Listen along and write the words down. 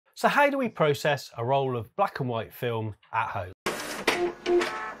So how do we process a roll of black and white film at home?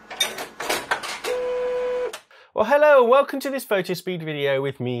 Well, hello and welcome to this Fotospeed video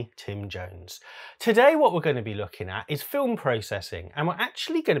with me, Tim Jones. Today what we're going to be looking at is film processing, and we're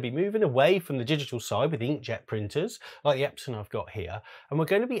actually going to be moving away from the digital side with inkjet printers like the Epson I've got here, and we're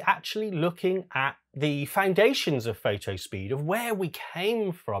going to be actually looking at the foundations of Fotospeed, of where we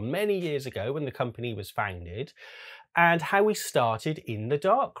came from many years ago when the company was founded, and how we started in the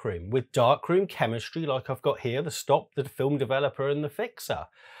darkroom with darkroom chemistry like I've got here, the stop, the film developer and the fixer,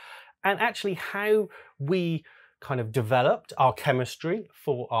 and actually how we kind of developed our chemistry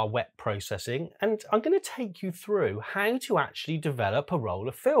for our wet processing. And I'm going to take you through how to actually develop a roll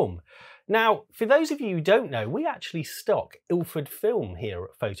of film. Now, for those of you who don't know, we actually stock Ilford film here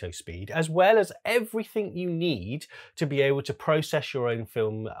at Fotospeed, as well as everything you need to be able to process your own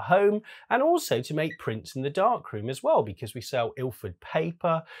film at home, and also to make prints in the darkroom as well, because we sell Ilford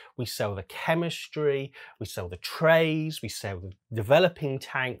paper, we sell the chemistry, we sell the trays, we sell the developing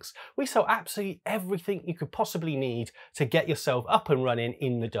tanks, we sell absolutely everything you could possibly need to get yourself up and running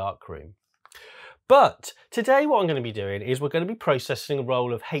in the darkroom. But today what I'm going to be doing is we're going to be processing a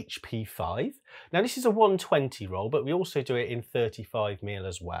roll of HP5. Now this is a 120 roll, but we also do it in 35mm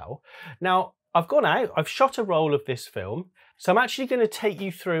as well. Now I've gone out, I've shot a roll of this film, so I'm actually going to take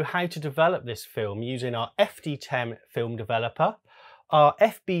you through how to develop this film using our FD10 film developer, our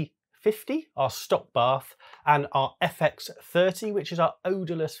FB50, our stop bath, and our FX30, which is our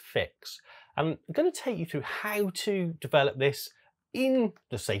odorless fix. And I'm going to take you through how to develop this in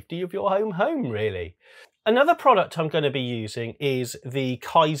the safety of your home really. Another product I'm going to be using is the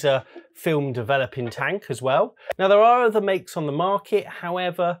Kaiser film developing tank as well. Now there are other makes on the market,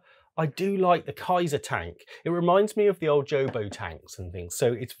 however I do like the Kaiser tank. It reminds me of the old Jobo tanks and things,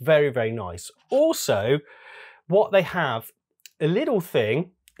 so it's very nice. Also, what they have, a little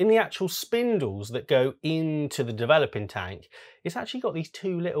thing in the actual spindles that go into the developing tank, it's actually got these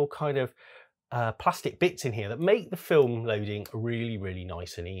two little kind of plastic bits in here that make the film loading really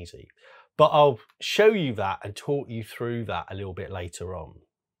nice and easy. But I'll show you that and talk you through that a little bit later on.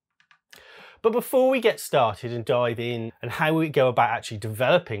 But before we get started and dive in and how we go about actually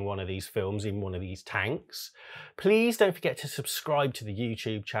developing one of these films in one of these tanks, please don't forget to subscribe to the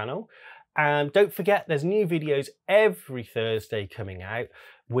YouTube channel. And don't forget, there's new videos every Thursday coming out.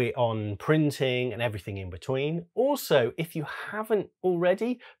 We're on printing and everything in between. Also, if you haven't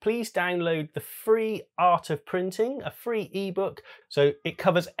already, please download the free Art of Printing, a free ebook. So it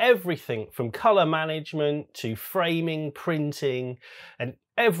covers everything from color management to framing, printing, and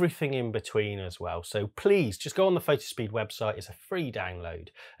everything in between as well. So please just go on the Fotospeed website. It's a free download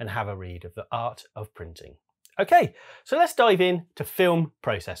and have a read of the Art of Printing. Okay, so let's dive in to film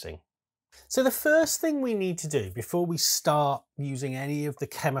processing. So the first thing we need to do before we start using any of the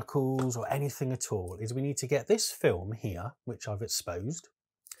chemicals or anything at all is we need to get this film here, which I've exposed,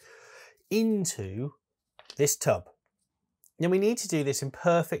 into this tub. Now we need to do this in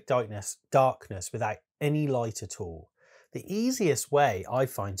perfect darkness without any light at all. The easiest way I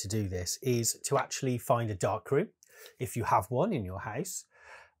find to do this is to actually find a darkroom, if you have one in your house,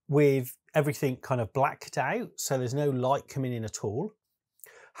 with everything kind of blacked out so there's no light coming in at all.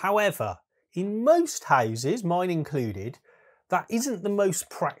 However, in most houses, mine included, that isn't the most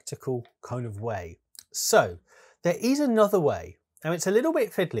practical kind of way. So there is another way. Now it's a little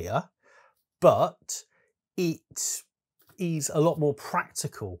bit fiddlier, but it is a lot more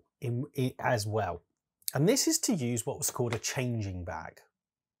practical as well. And this is to use what was called a changing bag.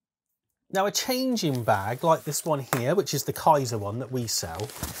 Now a changing bag like this one here, which is the Kaiser one that we sell,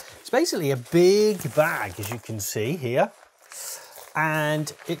 it's basically a big bag, as you can see here.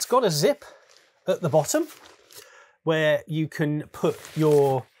 And it's got a zip at the bottom where you can put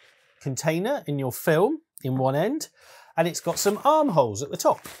your container in your film in one end, and it's got some armholes at the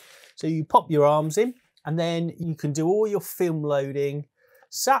top. So you pop your arms in and then you can do all your film loading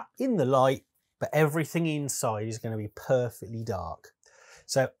sat in the light, but everything inside is going to be perfectly dark.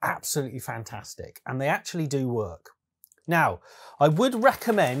 So absolutely fantastic, and they actually do work. Now, I would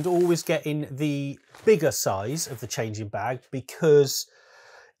recommend always getting the bigger size of the changing bag because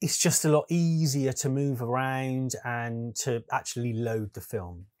it's just a lot easier to move around and to actually load the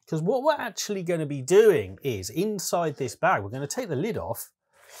film. Because what we're actually going to be doing is inside this bag, we're going to take the lid off,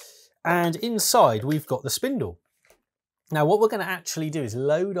 and inside we've got the spindle. Now, what we're going to actually do is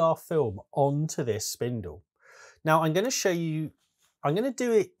load our film onto this spindle. Now, I'm going to show you, I'm going to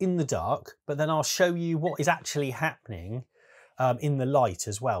do it in the dark, but then I'll show you what is actually happening in the light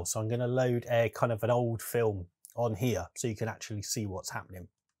as well. So I'm going to load a kind of an old film on here so you can actually see what's happening.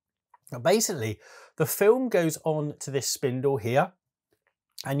 Now basically, the film goes on to this spindle here,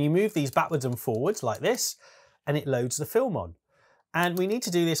 and you move these backwards and forwards like this, and it loads the film on. And we need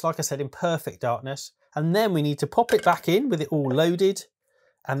to do this, like I said, in perfect darkness. And then we need to pop it back in with it all loaded,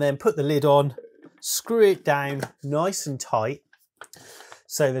 and then put the lid on, screw it down nice and tight,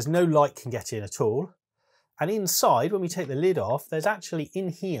 so there's no light can get in at all. And inside, when we take the lid off, there's actually in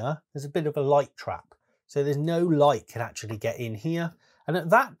here, there's a bit of a light trap. So there's no light can actually get in here. And at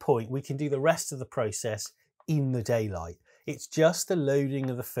that point, we can do the rest of the process in the daylight. It's just the loading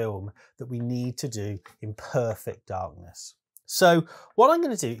of the film that we need to do in perfect darkness. So what I'm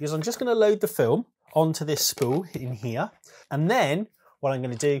going to do is I'm just going to load the film onto this spool in here. And then what I'm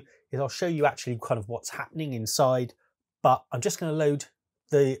going to do is I'll show you actually kind of what's happening inside, but I'm just going to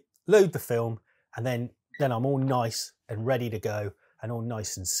load the film, and then I'm all nice and ready to go and all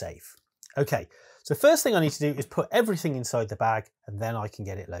nice and safe. Okay, so first thing I need to do is put everything inside the bag, and then I can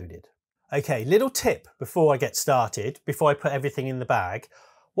get it loaded. Okay, little tip before I get started, before I put everything in the bag,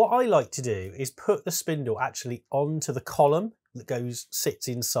 what I like to do is put the spindle actually onto the column that sits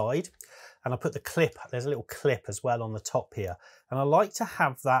inside, and I put the clip, there's a little clip as well on the top here, and I like to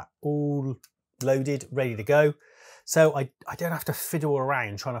have that all loaded, ready to go. So I don't have to fiddle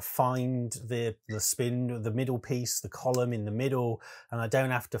around trying to find the middle piece, the column in the middle, and I don't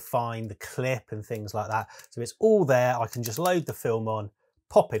have to find the clip and things like that. So it's all there. I can just load the film on,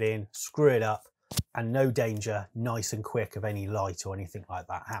 pop it in, screw it up, and no danger, nice and quick of any light or anything like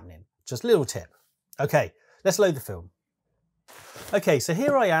that happening. Just a little tip. Okay, let's load the film. Okay, so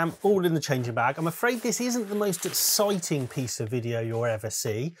here I am, all in the changing bag. I'm afraid this isn't the most exciting piece of video you'll ever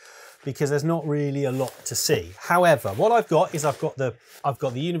see, because there's not really a lot to see. However, what I've got is I've got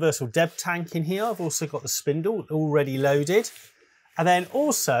the universal deb tank in here. I've also got the spindle already loaded. And then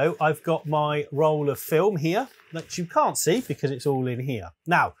also I've got my roll of film here that you can't see because it's all in here.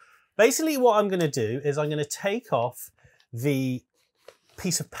 Now, basically what I'm going to do is I'm going to take off the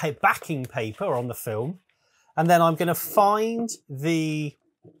piece of backing paper on the film, and then I'm going to find the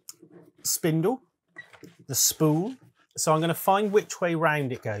spindle, the spool. So I'm going to find which way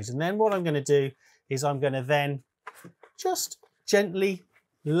round it goes. And then what I'm going to do is I'm going to then just gently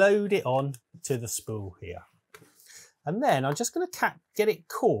load it on to the spool here. And then I'm just going to get it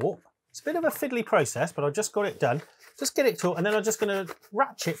caught. It's a bit of a fiddly process, but I've just got it done. Just get it caught, and then I'm just going to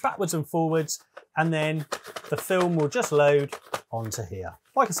ratchet backwards and forwards, and then the film will just load onto here.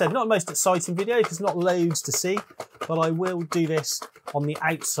 Like I said, not the most exciting video because not loads to see, but I will do this on the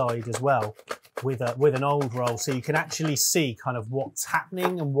outside as well with an old roll, so you can actually see kind of what's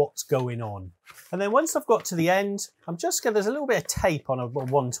happening and what's going on. And then once I've got to the end, there's a little bit of tape on a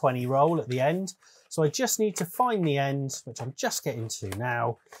 120 roll at the end, so I just need to find the end, which I'm just getting to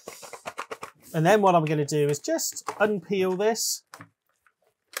now. And then what I'm going to do is just unpeel this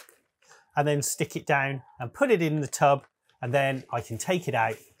and then stick it down and put it in the tub, and then I can take it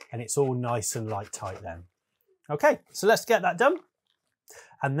out and it's all nice and light tight then. Okay, so let's get that done,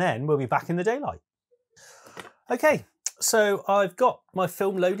 and then we'll be back in the daylight. Okay, so I've got my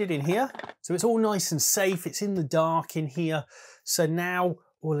film loaded in here, so it's all nice and safe. It's in the dark in here. So now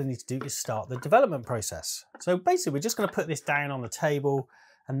all I need to do is start the development process. So basically we're just going to put this down on the table,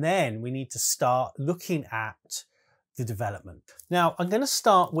 and then we need to start looking at the development. Now I'm going to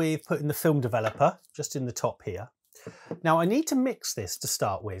start with putting the film developer just in the top here. Now I need to mix this to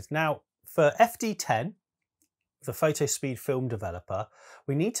start with. Now for FD10, the Fotospeed film developer,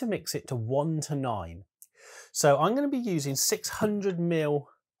 we need to mix it to 1:9. So I'm going to be using 600 ml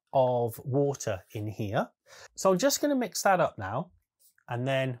of water in here. So I'm just going to mix that up now, and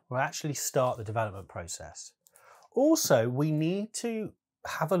then we'll actually start the development process. Also, we need to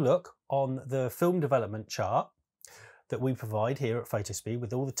have a look on the film development chart that we provide here at Fotospeed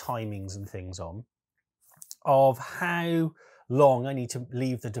with all the timings and things on, of how long I need to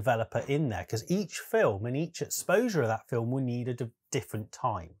leave the developer in there, because each film and each exposure of that film will need a different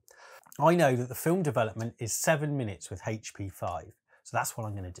time. I know that the film development is 7 minutes with HP5, so that's what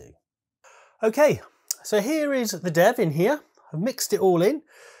I'm going to do. Okay, so here is the dev in here. I've mixed it all in.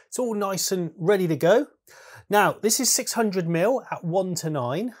 It's all nice and ready to go. Now, this is 600 ml at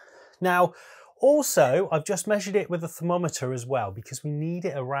 1:9. Now, also, I've just measured it with a thermometer as well, because we need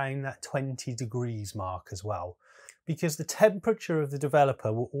it around that 20 degrees mark as well, because the temperature of the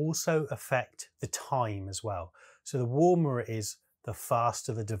developer will also affect the time as well. So the warmer it is, the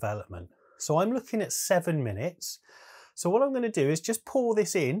faster the development. So I'm looking at 7 minutes. So what I'm going to do is just pour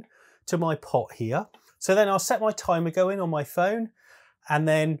this in to my pot here. So then I'll set my timer going on my phone, and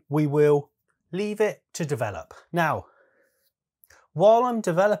then we will leave it to develop. Now, while I'm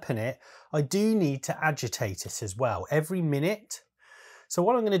developing it, I do need to agitate it as well every minute. So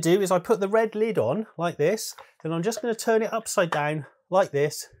what I'm going to do is I put the red lid on like this, then I'm just going to turn it upside down like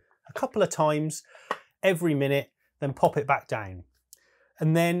this a couple of times every minute, then pop it back down.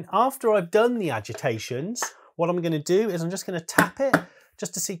 And then after I've done the agitations, what I'm going to do is I'm just going to tap it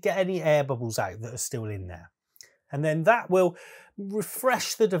just to see, get any air bubbles out that are still in there. And then that will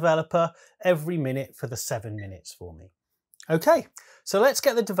refresh the developer every minute for the 7 minutes for me. Okay, so let's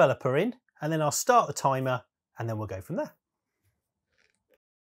get the developer in and then I'll start the timer and then we'll go from there.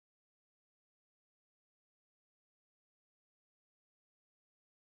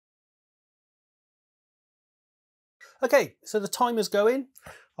 Okay, so the timer's going.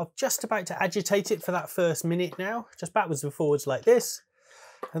 I'm just about to agitate it for that first minute now, just backwards and forwards like this.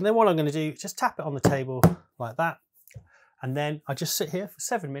 And then what I'm going to do, just tap it on the table like that. And then I just sit here for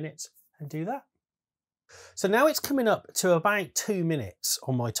 7 minutes and do that. So now it's coming up to about 2 minutes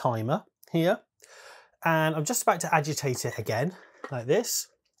on my timer here. And I'm just about to agitate it again like this.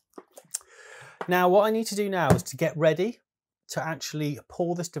 Now what I need to do now is to get ready to actually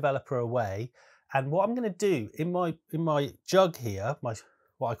pour this developer away. And what I'm going to do in my jug here, what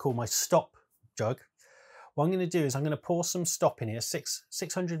I call my stop jug, what I'm going to do is I'm going to pour some stop in here,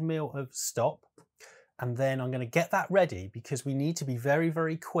 600 ml of stop, and then I'm going to get that ready because we need to be very,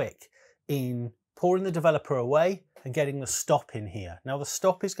 very quick in pouring the developer away and getting the stop in here. Now the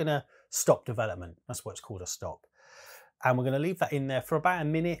stop is going to stop development. That's what it's called, a stop. And we're going to leave that in there for about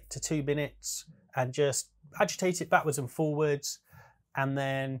 1 to 2 minutes and just agitate it backwards and forwards, and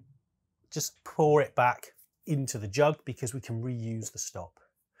then just pour it back into the jug because we can reuse the stop.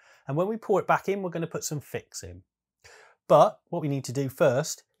 And when we pour it back in, we're going to put some fix in. But what we need to do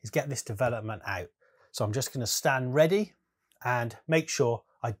first is get this development out. So I'm just going to stand ready and make sure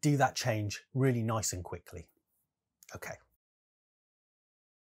I do that change really nice and quickly. Okay.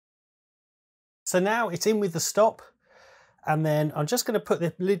 So now it's in with the stop, and then I'm just going to put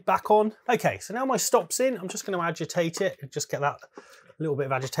the lid back on. Okay, so now my stop's in. I'm just going to agitate it and just get that little bit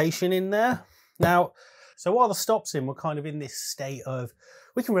of agitation in there. Now, so while the stop's in, we're kind of in this state of,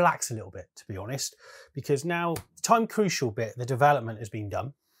 we can relax a little bit, to be honest, because now the time crucial bit, the development has been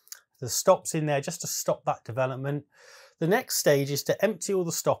done. The stop's in there just to stop that development. The next stage is to empty all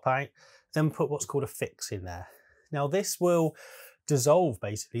the stop out, then put what's called a fix in there. Now this will dissolve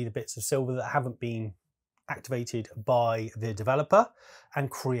basically the bits of silver that haven't been activated by the developer and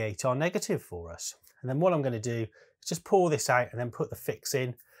create our negative for us. And then what I'm going to do is just pour this out and then put the fix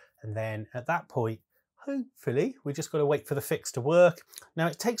in. And then at that point, hopefully, we just got to wait for the fix to work. Now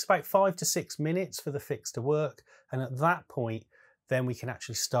it takes about 5 to 6 minutes for the fix to work. And at that point, then we can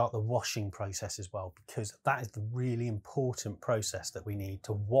actually start the washing process as well, because that is the really important process that we need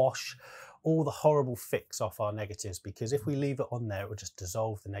to wash all the horrible fix off our negatives, because if we leave it on there, it will just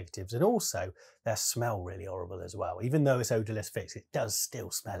dissolve the negatives, and also they smell really horrible as well. Even though it's odorless fix, it does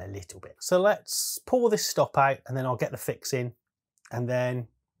still smell a little bit. So let's pour this stop out and then I'll get the fix in, and then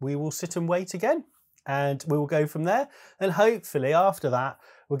we will sit and wait again and we will go from there. And hopefully after that,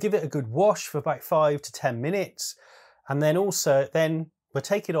 we'll give it a good wash for about 5 to 10 minutes. And then also then we'll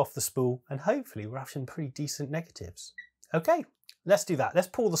take it off the spool and hopefully we'll have some pretty decent negatives. Okay. Let's do that. Let's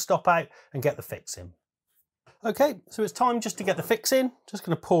pull the stop out and get the fix in. Okay, so it's time just to get the fix in. Just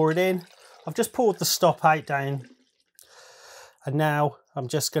going to pour it in. I've just poured the stop out down. And now I'm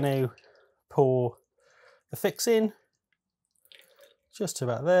just going to pour the fix in. Just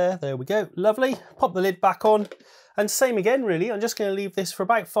about there. There we go. Lovely. Pop the lid back on. And same again, really. I'm just going to leave this for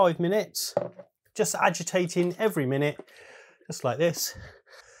about 5 minutes. Just agitating every minute, just like this.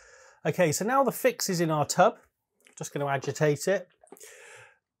 Okay, so now the fix is in our tub. Just going to agitate it.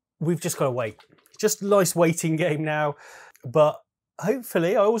 We've just got to wait. Just a nice waiting game now. But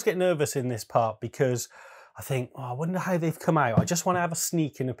hopefully, I always get nervous in this part because I think, oh, I wonder how they've come out. I just want to have a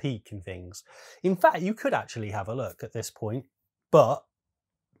sneak and a peek and things. In fact, you could actually have a look at this point, but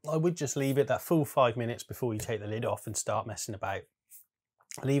I would just leave it that full 5 minutes before you take the lid off and start messing about.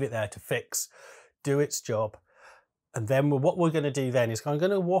 Leave it there to fix, do its job. And then what we're going to do then is I'm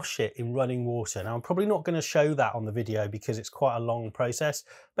going to wash it in running water. Now I'm probably not going to show that on the video because it's quite a long process.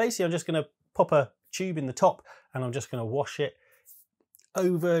 Basically, I'm just going to pop a tube in the top and I'm just going to wash it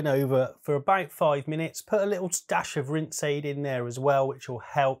over and over for about 5 minutes. Put a little dash of rinse aid in there as well, which will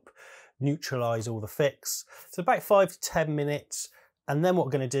help neutralize all the fix. So about 5 to 10 minutes. And then what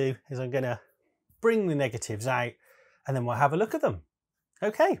we're going to do is I'm going to bring the negatives out and then we'll have a look at them.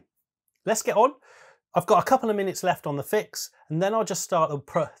 Okay, let's get on. I've got a couple of minutes left on the fix, and then I'll just start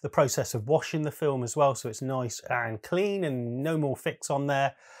the process of washing the film as well, so it's nice and clean and no more fix on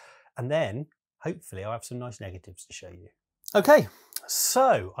there. And then hopefully I'll have some nice negatives to show you. Okay,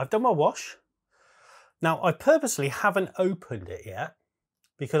 so I've done my wash. Now I purposely haven't opened it yet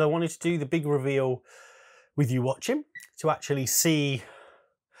because I wanted to do the big reveal with you watching to actually see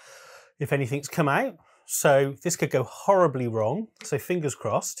if anything's come out. So this could go horribly wrong, so fingers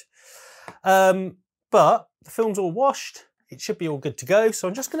crossed. But the film's all washed. It should be all good to go. So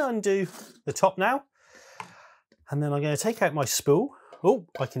I'm just going to undo the top now. And then I'm going to take out my spool. Oh,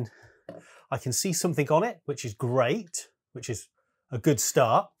 I can see something on it, which is great, which is a good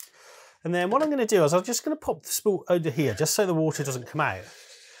start. And then what I'm going to do is I'm just going to pop the spool over here, just so the water doesn't come out.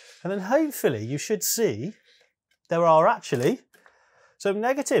 And then hopefully you should see there are actually some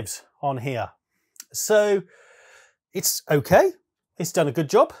negatives on here. So it's okay. It's done a good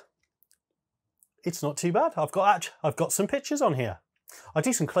job. It's not too bad. I've got some pictures on here. I'll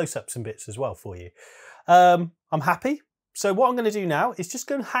do some close-ups and bits as well for you. I'm happy. So what I'm going to do now is just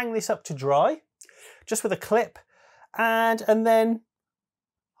go and hang this up to dry, just with a clip, and then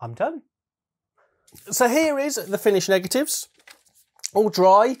I'm done. So here is the finished negatives, all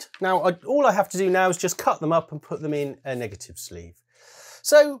dried. Now all I have to do now is just cut them up and put them in a negative sleeve.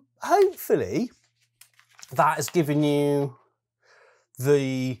 So hopefully that has given you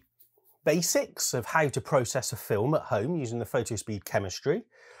the basics of how to process a film at home using the Fotospeed chemistry,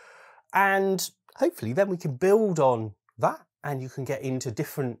 and hopefully then we can build on that and you can get into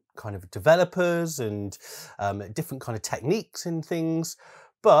different kind of developers and different kind of techniques and things.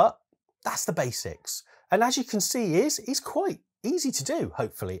 But that's the basics, and as you can see is quite easy to do,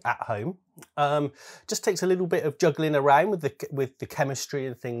 hopefully at home. Just takes a little bit of juggling around with the chemistry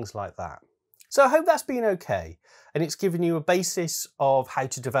and things like that. So I hope that's been okay, and it's given you a basis of how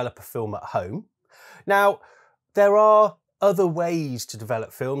to develop a film at home. Now, there are other ways to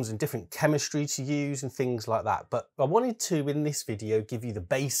develop films and different chemistry to use and things like that, but I wanted to, in this video, give you the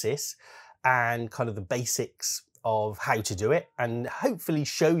basis and kind of the basics of how to do it, and hopefully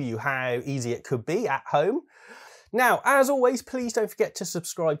show you how easy it could be at home. Now, as always, please don't forget to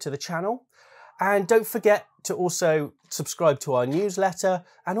subscribe to the channel, and don't forget to also subscribe to our newsletter,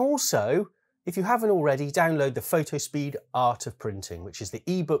 and also, if you haven't already, download the Fotospeed Art of Printing, which is the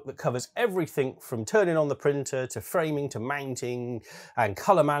ebook that covers everything from turning on the printer to framing to mounting and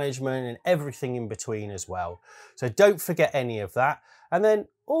colour management and everything in between as well. So don't forget any of that. And then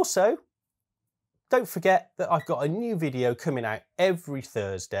also, don't forget that I've got a new video coming out every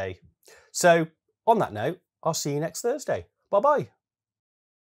Thursday. So on that note, I'll see you next Thursday. Bye-bye.